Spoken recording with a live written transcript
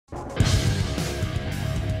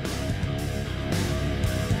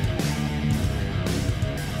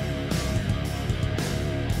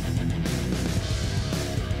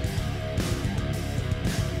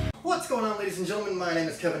going on, ladies and gentlemen? My name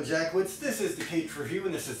is Kevin Jackwitz. This is the Kaged Review,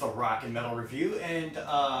 and this is the Rock and Metal Review. And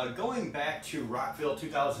going back to Rockville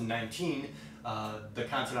 2019, the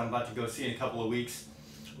concert I'm about to go see in a couple of weeks,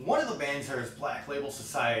 one of the bands there is Black Label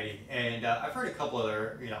Society, and I've heard a couple of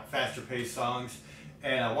their, faster-paced songs,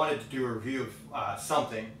 and I wanted to do a review of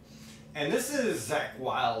something. And this is Zakk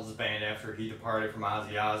Wylde's band after he departed from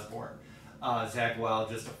Ozzy Osbourne. Zakk Wylde,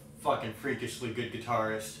 just a fucking freakishly good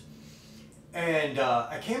guitarist. And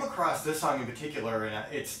I came across this song in particular, and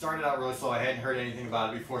it started out really slow. I hadn't heard anything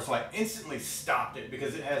about it before, so I instantly stopped it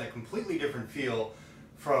because it has a completely different feel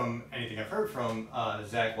from anything I've heard from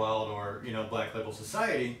Zakk Wylde or Black Label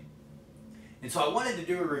Society. And so I wanted to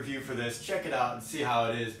do a review for this, check it out, and see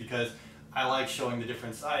how it is, because I like showing the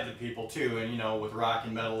different sides of people too. And with rock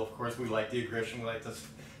and metal, of course, we like the aggression, we like this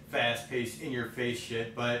fast-paced, in-your-face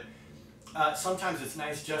shit. But sometimes it's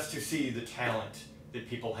nice just to see the talent that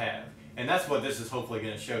people have. And that's what this is hopefully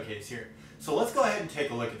going to showcase here. So let's go ahead and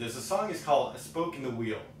take a look at this. The song is called A Spoke in the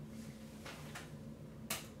Wheel.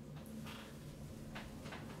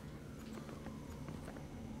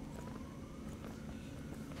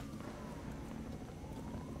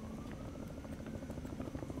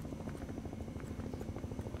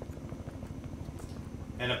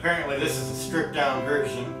 And apparently this is a stripped down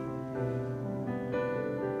version.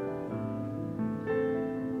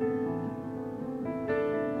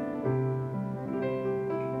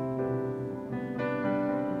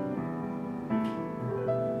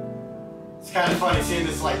 It's kind of funny seeing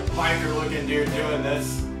this biker looking dude doing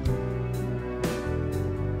this.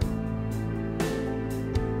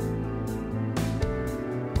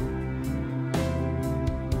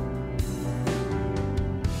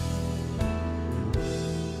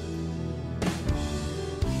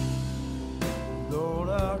 Lord,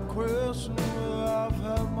 I question where I've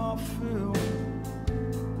had my fill.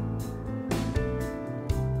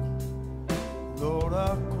 Lord,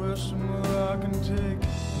 I question where I can take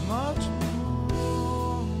much more.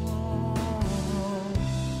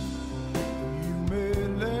 You may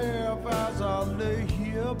laugh as I lay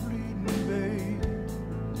here bleeding, babe.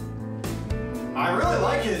 I really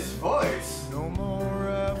like his voice. No more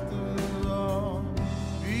after love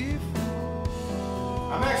before.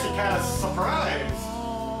 I'm actually kind of surprised.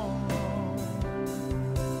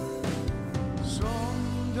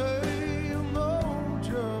 Someday you'll know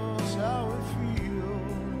just how it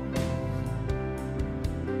feels.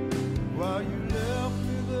 While you left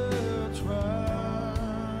me there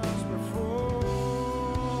twice before.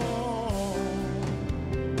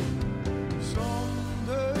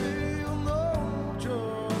 Someday you'll know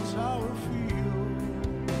just how it feels.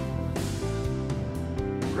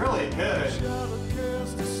 Really good. Shadow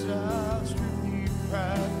cast aside, sweet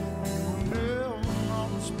pride. You were never on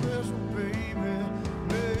the special, baby.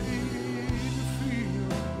 Made me feel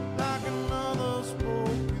like another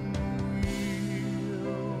spoken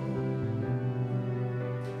wheel.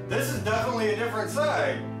 This is definitely a different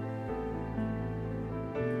side.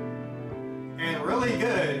 And really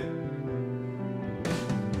good.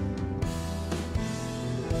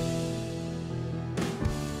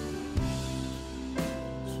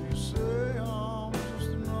 So you say I'm just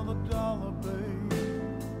another dollar, babe.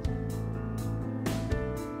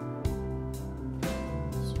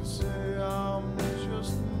 So you say I'm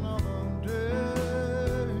just another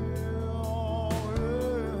day. Oh,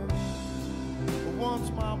 yeah. But once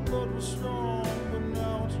my blood was strong, but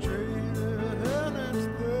now it's jaded and it's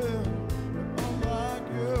there. But unlike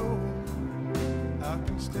you, I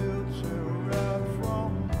can still tell right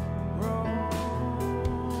from wrong.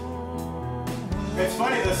 It's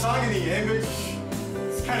funny, the song and the image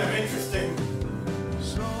is kind of interesting,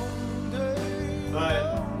 Someday but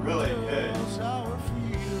really good. knows how it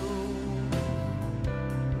feels.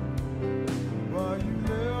 While you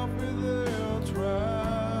left me there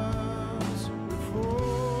twice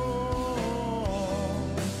before.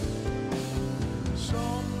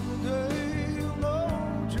 Someday you'll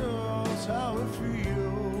know just how it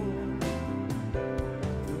feels.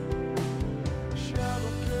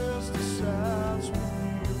 Shadow cast aside,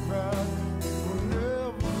 sweet pride. You were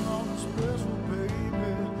never on a special, baby.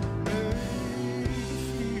 Made me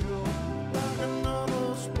feel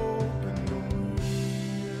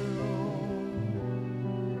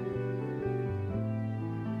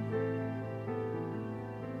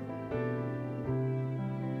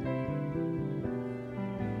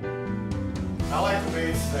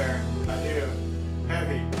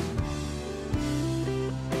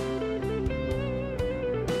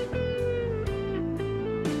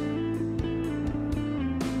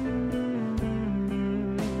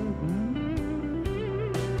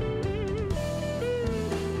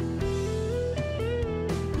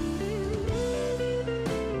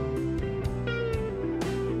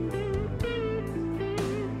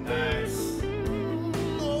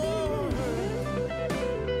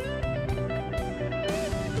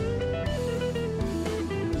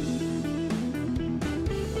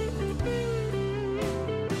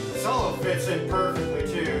fits in perfectly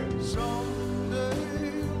too.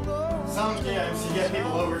 Sometimes you get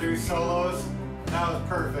people overdo solos. That was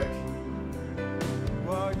perfect.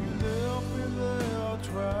 While you left me there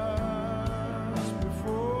twice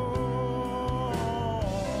before.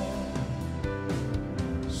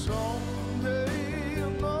 Someday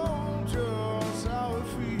you'll know just how it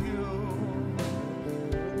feels.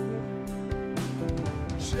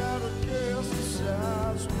 Shattered cast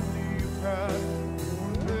aside, sweet deep pride.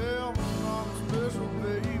 Never not special,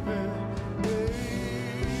 baby. Made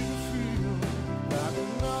you feel like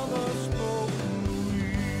another spoken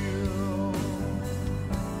wheel.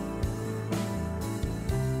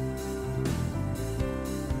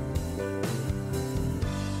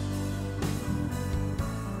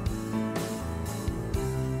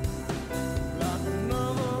 Like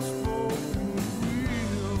another spoken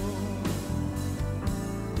wheel.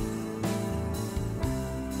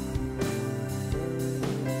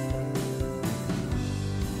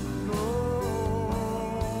 No,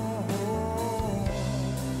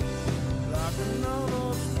 like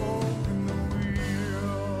another spoken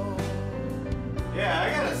wheel. Yeah, I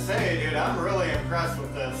gotta say, dude, I'm really impressed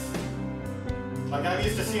with this. Like, I'm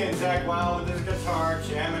used to seeing Zach Wild with his guitar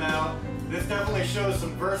jamming out. This definitely shows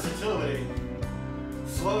some versatility.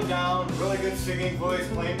 Slowed down, really good singing voice,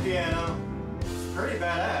 playing piano. It's pretty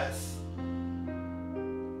badass.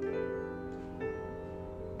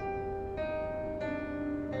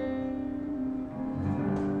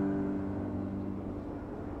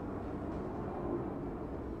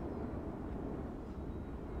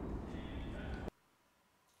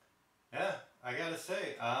 Yeah, I gotta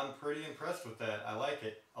say, I'm pretty impressed with that. I like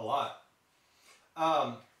it a lot.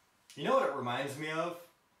 You know what it reminds me of?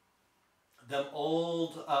 Them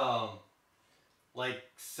old, like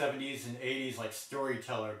 70s and 80s, like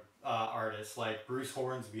storyteller artists, like Bruce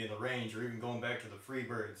Hornsby and the Range, or even going back to the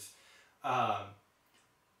Freebirds.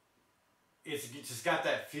 It's just got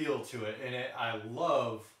that feel to it, and I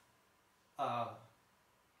love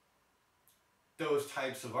those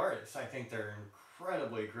types of artists. I think they're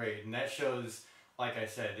incredibly great, and that shows, like I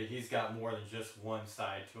said, that he's got more than just one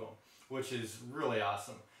side to him, which is really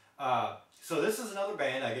awesome. So this is another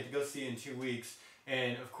band I get to go see in 2 weeks,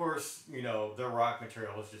 and of course, you know, their rock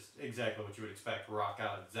material is just exactly what you would expect rock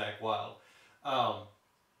out of Zach Wild.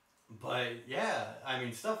 But yeah, I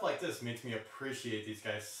mean, stuff like this makes me appreciate these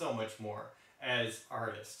guys so much more as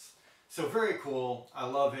artists. So very cool. I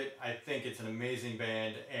love it. I think it's an amazing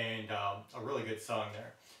band and a really good song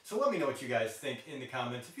there. So let me know what you guys think in the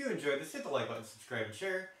comments. If you enjoyed this, hit the like button, subscribe, and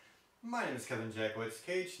share. My name is Kevin Jackwitz.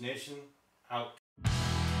 Kaged Nation, out.